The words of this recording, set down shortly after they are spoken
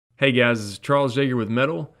Hey guys, this is Charles Yeager with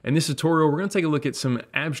Metal. In this tutorial, we're going to take a look at some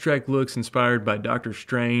abstract looks inspired by Doctor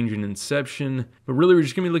Strange and Inception, but really we're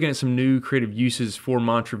just going to be looking at some new creative uses for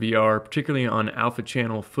Mantra VR, particularly on alpha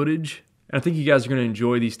channel footage. And I think you guys are going to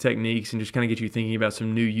enjoy these techniques and just kind of get you thinking about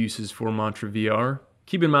some new uses for Mantra VR.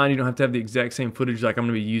 Keep in mind you don't have to have the exact same footage like I'm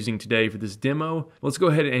going to be using today for this demo. Let's go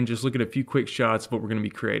ahead and just look at a few quick shots of what we're going to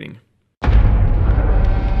be creating.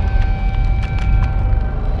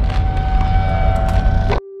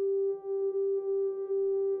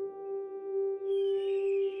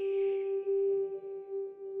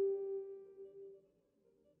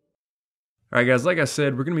 Alright guys, like I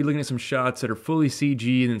said, we're going to be looking at some shots that are fully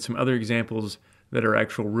CG and then some other examples that are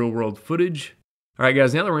actual real-world footage. Alright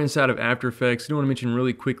guys, now that we're inside of After Effects, I do want to mention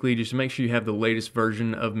really quickly just to make sure you have the latest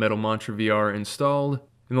version of Metal Mantra VR installed.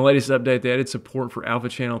 In the latest update, they added support for alpha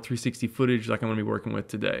channel 360 footage like I'm going to be working with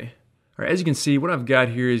today. Alright, as you can see, what I've got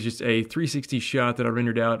here is just a 360 shot that I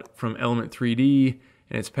rendered out from Element 3D,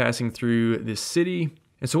 and it's passing through this city.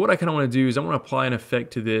 And so what I kind of want to do is I want to apply an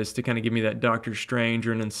effect to this to kind of give me that Doctor Strange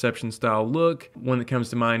or an Inception style look. One that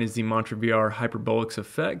comes to mind is the Mantra VR hyperbolic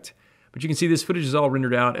effect. But you can see this footage is all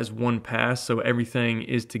rendered out as one pass, so everything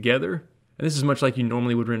is together. And this is much like you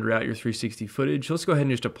normally would render out your 360 footage. So let's go ahead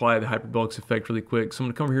and just apply the hyperbolic effect really quick. So I'm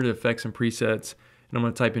going to come over here to Effects and Presets, and I'm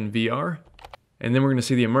going to type in VR. And then we're going to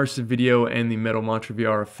see the immersive video and the Metal Mantra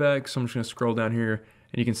VR effect. So I'm just going to scroll down here,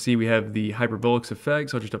 and you can see we have the hyperbolic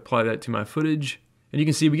effect. So I'll just apply that to my footage. And you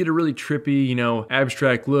can see we get a really trippy,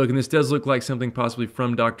 abstract look, and this does look like something possibly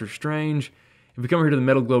from Doctor Strange. If we come over here to the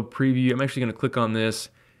Metal Globe preview, I'm actually going to click on this,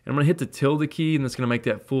 and I'm going to hit the tilde key, and that's going to make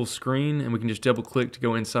that full screen, and we can just double click to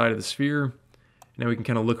go inside of the sphere. Now we can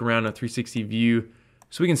kind of look around a 360 view.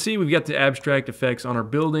 So we can see we've got the abstract effects on our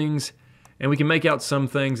buildings, and we can make out some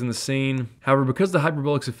things in the scene. However, because the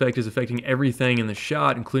hyperbolic effect is affecting everything in the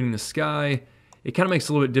shot, including the sky, it kind of makes it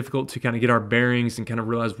a little bit difficult to kind of get our bearings and kind of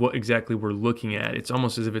realize what exactly we're looking at. It's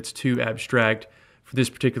almost as if it's too abstract for this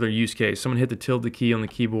particular use case. So I'm gonna hit the tilde key on the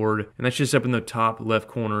keyboard, and that's just up in the top left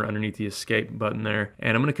corner underneath the escape button there.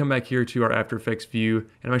 And I'm gonna come back here to our After Effects view,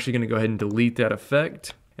 and I'm actually gonna go ahead and delete that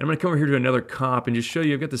effect. And I'm gonna come over here to another comp and just show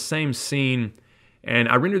you I've got the same scene, and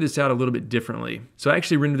I rendered this out a little bit differently. So I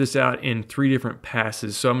actually rendered this out in 3 different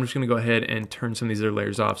passes. So I'm just gonna go ahead and turn some of these other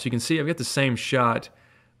layers off. So you can see I've got the same shot,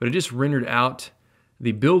 but it just rendered out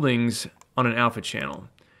the buildings on an alpha channel.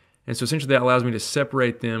 And so essentially that allows me to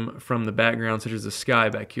separate them from the background, such as the sky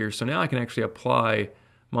back here. So now I can actually apply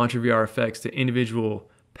Mantra VR effects to individual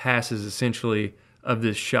passes, essentially, of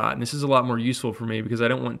this shot. And this is a lot more useful for me because I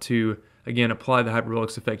don't want to, again, apply the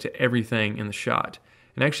hyperbolic effect to everything in the shot.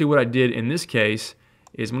 And actually what I did in this case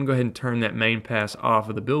is I'm gonna go ahead and turn that main pass off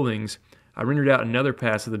of the buildings. I rendered out another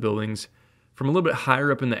pass of the buildings from a little bit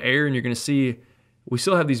higher up in the air, and you're gonna see we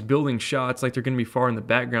still have these building shots like they're going to be far in the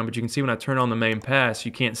background, but you can see when I turn on the main pass,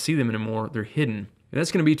 you can't see them anymore. They're hidden. And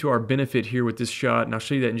that's going to be to our benefit here with this shot, and I'll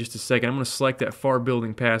show you that in just a second. I'm going to select that far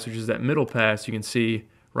building pass, which is that middle pass you can see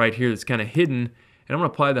right here that's kind of hidden, and I'm going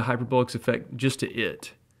to apply the hyperbolic effect just to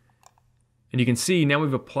it. And you can see now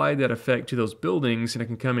we've applied that effect to those buildings, and I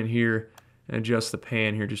can come in here and adjust the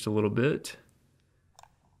pan here just a little bit.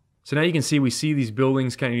 So now you can see we see these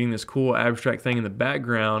buildings kind of doing this cool abstract thing in the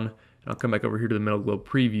background. I'll come back over here to the Metal Globe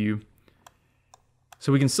preview.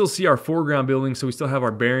 So we can still see our foreground building, so we still have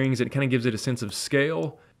our bearings. It kind of gives it a sense of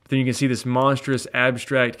scale. But then you can see this monstrous,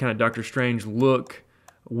 abstract, kind of Doctor Strange look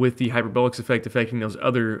with the hyperbolic effect affecting those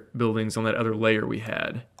other buildings on that other layer we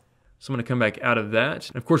had. So I'm going to come back out of that.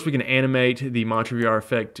 And of course, we can animate the Mantra VR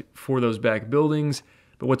effect for those back buildings.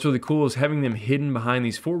 But what's really cool is having them hidden behind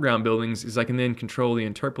these foreground buildings is I can then control the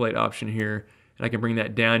interpolate option here, and I can bring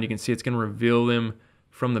that down. You can see it's going to reveal them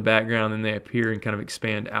from the background, and they appear and kind of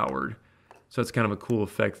expand outward. So that's kind of a cool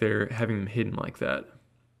effect there, having them hidden like that.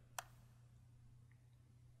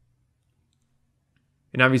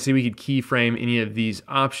 And obviously we could keyframe any of these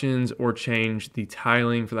options or change the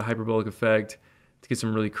tiling for the hyperbolic effect to get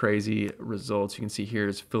some really crazy results. You can see here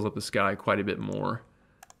it fills up the sky quite a bit more.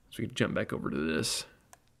 So we can jump back over to this.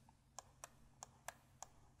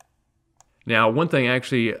 Now, one thing I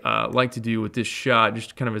actually like to do with this shot,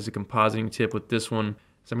 just kind of as a compositing tip with this one,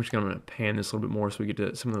 so I'm just going to pan this a little bit more so we get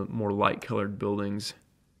to some of the more light colored buildings.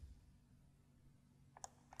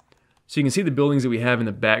 So you can see the buildings that we have in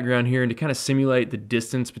the background here, and to kind of simulate the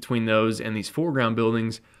distance between those and these foreground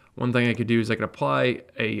buildings, one thing I could do is I could apply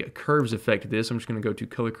a curves effect to this. I'm just going to go to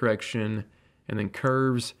color correction and then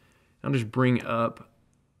curves. I'll just bring up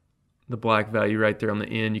the black value right there on the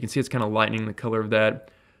end. You can see it's kind of lightening the color of that.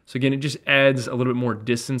 So again, it just adds a little bit more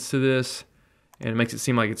distance to this, and it makes it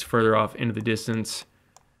seem like it's further off into the distance,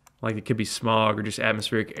 like it could be smog or just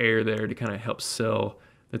atmospheric air there to kind of help sell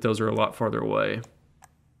that those are a lot farther away.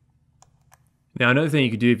 Now another thing you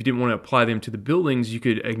could do if you didn't want to apply them to the buildings, you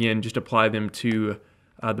could again just apply them to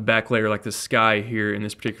the back layer like the sky here in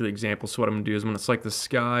this particular example. So what I'm going to do is I'm going to select the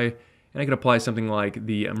sky, and I can apply something like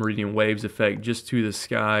the meridian waves effect just to the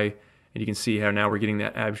sky, and you can see how now we're getting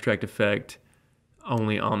that abstract effect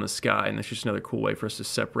only on the sky, and that's just another cool way for us to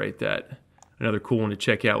separate that. Another cool one to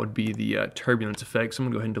check out would be the turbulence effect. So I'm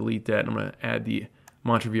going to go ahead and delete that, and I'm going to add the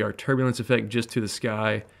Mantra VR turbulence effect just to the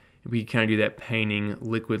sky. We can kind of do that painting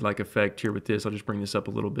liquid-like effect here with this. I'll just bring this up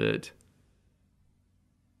a little bit.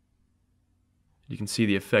 You can see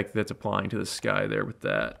the effect that's applying to the sky there with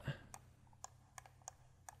that.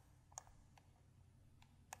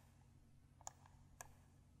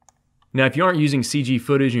 Now, if you aren't using CG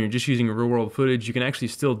footage and you're just using real-world footage, you can actually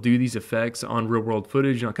still do these effects on real-world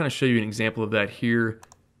footage, and I'll kind of show you an example of that here.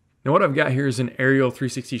 Now what I've got here is an aerial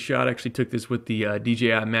 360 shot. I actually took this with the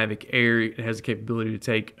DJI Mavic Air. It has the capability to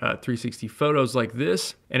take 360 photos like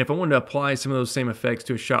this. And if I wanted to apply some of those same effects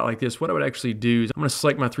to a shot like this, what I would actually do is I'm going to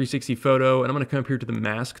select my 360 photo, and I'm going to come up here to the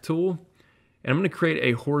mask tool. And I'm going to create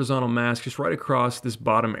a horizontal mask just right across this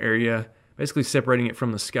bottom area, basically separating it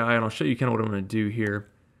from the sky. And I'll show you kind of what I'm going to do here.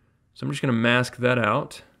 So I'm just going to mask that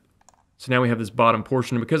out. So now we have this bottom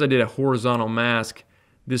portion. And because I did a horizontal mask,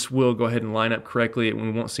 this will go ahead and line up correctly and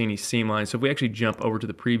we won't see any seam lines. So if we actually jump over to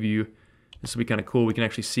the preview, this will be kind of cool. We can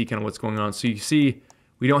actually see kind of what's going on. So you see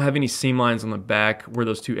we don't have any seam lines on the back where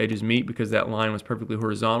those two edges meet because that line was perfectly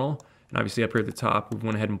horizontal. And obviously up here at the top, we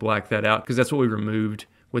went ahead and blacked that out because that's what we removed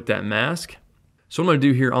with that mask. So what I'm going to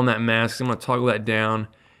do here on that mask, I'm going to toggle that down.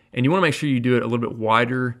 And you want to make sure you do it a little bit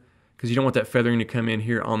wider because you don't want that feathering to come in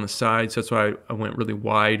here on the side. So that's why I went really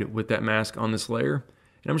wide with that mask on this layer.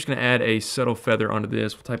 And I'm just going to add a subtle feather onto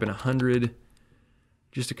this. We'll type in 100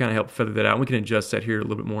 just to kind of help feather that out. We can adjust that here a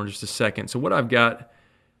little bit more in just a second. So what I've got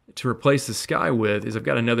to replace the sky with is I've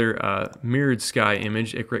got another mirrored sky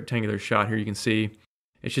image, a rectangular shot here you can see.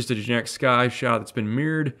 It's just a generic sky shot that's been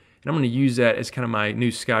mirrored. And I'm going to use that as kind of my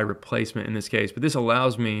new sky replacement in this case. But this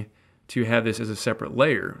allows me to have this as a separate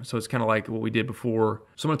layer. So it's kind of like what we did before.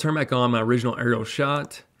 So I'm going to turn back on my original aerial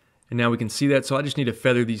shot. And now we can see that, so I just need to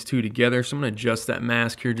feather these two together. So I'm going to adjust that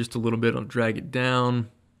mask here just a little bit. I'll drag it down.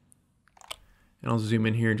 And I'll zoom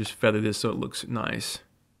in here and just feather this so it looks nice.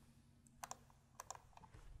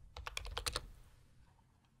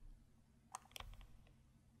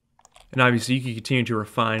 And obviously you can continue to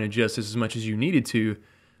refine and adjust this as much as you needed to.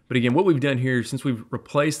 But again, what we've done here, since we've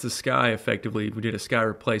replaced the sky effectively, we did a sky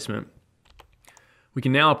replacement, we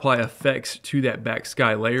can now apply effects to that back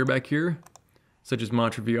sky layer back here, such as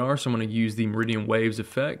Mantra VR. So I'm going to use the meridian waves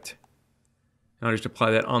effect. And I'll just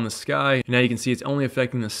apply that on the sky. And now you can see it's only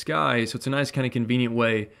affecting the sky. So it's a nice kind of convenient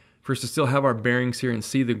way for us to still have our bearings here and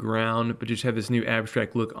see the ground, but just have this new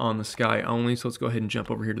abstract look on the sky only. So let's go ahead and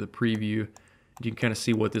jump over here to the preview. You can kind of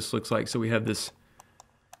see what this looks like. So we have this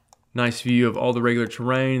nice view of all the regular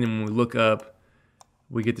terrain. And when we look up,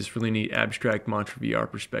 we get this really neat abstract Mantra VR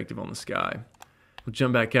perspective on the sky. We'll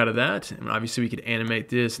jump back out of that, and obviously we could animate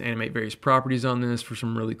this and animate various properties on this for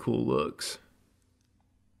some really cool looks.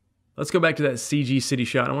 Let's go back to that CG city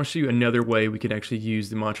shot. I want to show you another way we could actually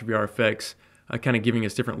use the Mantra VR effects, kind of giving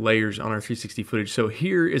us different layers on our 360 footage. So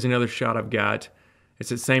here is another shot I've got. It's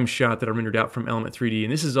the same shot that I rendered out from Element 3D,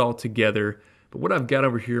 and this is all together. But what I've got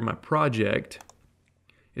over here in my project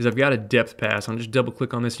is I've got a depth pass. I'll just double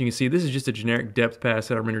click on this and you can see this is just a generic depth pass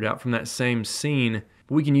that I rendered out from that same scene.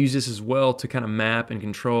 But we can use this as well to kind of map and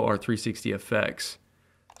control our 360 effects.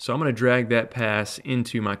 So I'm going to drag that pass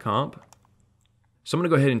into my comp. So I'm going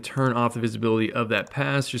to go ahead and turn off the visibility of that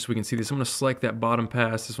pass just so we can see this. I'm going to select that bottom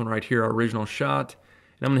pass, this one right here, our original shot.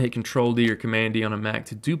 And I'm going to hit Control D or Command D on a Mac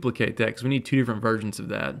to duplicate that because we need two different versions of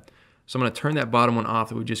that. So I'm going to turn that bottom one off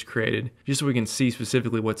that we just created just so we can see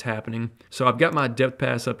specifically what's happening. So I've got my depth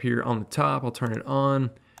pass up here on the top. I'll turn it on.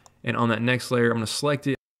 And on that next layer, I'm going to select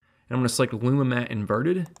it. And I'm going to select Luma Matte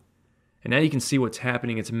Inverted. And now you can see what's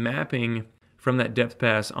happening. It's mapping from that depth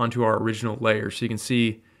pass onto our original layer. So you can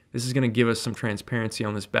see this is going to give us some transparency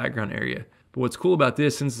on this background area. But what's cool about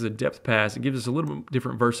this, since it's a depth pass, it gives us a little bit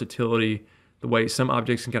different versatility, the way some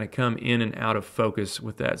objects can kind of come in and out of focus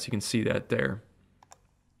with that. So you can see that there.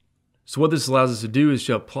 So what this allows us to do is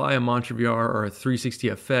to apply a Mantra VR or a 360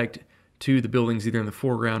 effect to the buildings either in the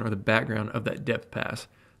foreground or the background of that depth pass.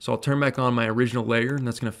 So I'll turn back on my original layer and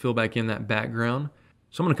that's going to fill back in that background.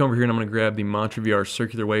 So I'm going to come over here and I'm going to grab the Mantra VR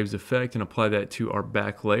circular waves effect and apply that to our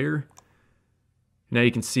back layer. Now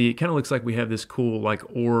you can see it kind of looks like we have this cool like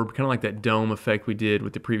orb, kind of like that dome effect we did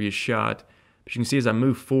with the previous shot. But you can see as I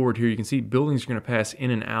move forward here, you can see buildings are going to pass in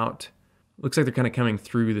and out. Looks like they're kind of coming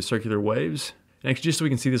through the circular waves. And actually, just so we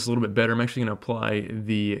can see this a little bit better, I'm actually going to apply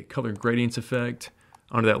the color gradients effect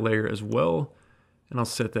onto that layer as well. And I'll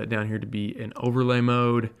set that down here to be an overlay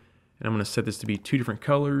mode. And I'm going to set this to be 2 different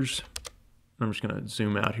colors. I'm just going to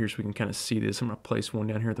zoom out here so we can kind of see this. I'm going to place one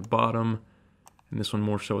down here at the bottom and this one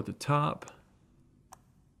more so at the top.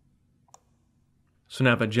 So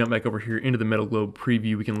now if I jump back over here into the Metal Globe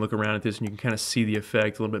preview, we can look around at this and you can kind of see the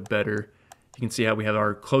effect a little bit better. You can see how we have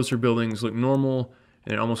our closer buildings look normal,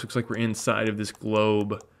 and it almost looks like we're inside of this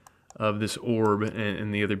globe of this orb,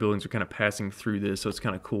 and the other buildings are kind of passing through this, so it's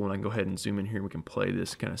kind of cool. And I can go ahead and zoom in here and we can play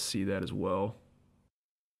this, kind of see that as well.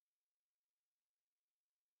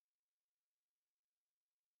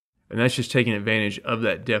 And that's just taking advantage of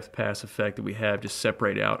that depth pass effect that we have to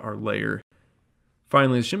separate out our layer.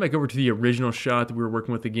 Finally, let's jump back over to the original shot that we were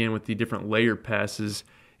working with again with the different layer passes.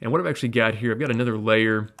 And what I've actually got here, I've got another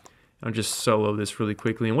layer. I'll just solo this really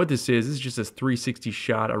quickly. And what this is just a 360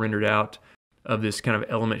 shot I rendered out of this kind of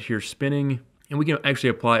element here spinning. And we can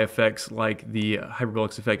actually apply effects like the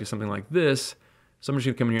hyperbolic effect or something like this. So I'm just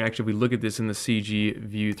going to come in here. Actually, if we look at this in the CG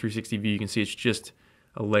view, 360 view, you can see it's just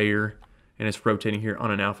a layer. And it's rotating here on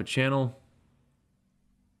an alpha channel.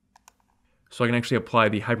 So I can actually apply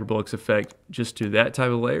the hyperbolic effect just to that type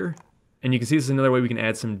of layer. And you can see this is another way we can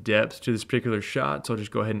add some depth to this particular shot. So I'll just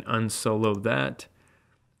go ahead and unsolo that.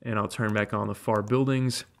 And I'll turn back on the far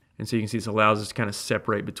buildings. And so you can see this allows us to kind of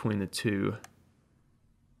separate between the two.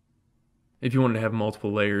 If you wanted to have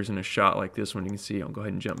multiple layers in a shot like this one, you can see I'll go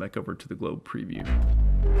ahead and jump back over to the globe preview.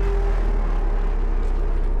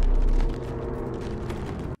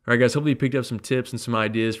 Alright guys, hopefully you picked up some tips and some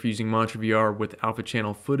ideas for using Monster VR with alpha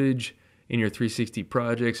channel footage in your 360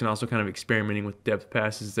 projects and also kind of experimenting with depth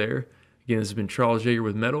passes there. Again, this has been Charles Yeager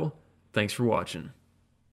with Metal. Thanks for watching.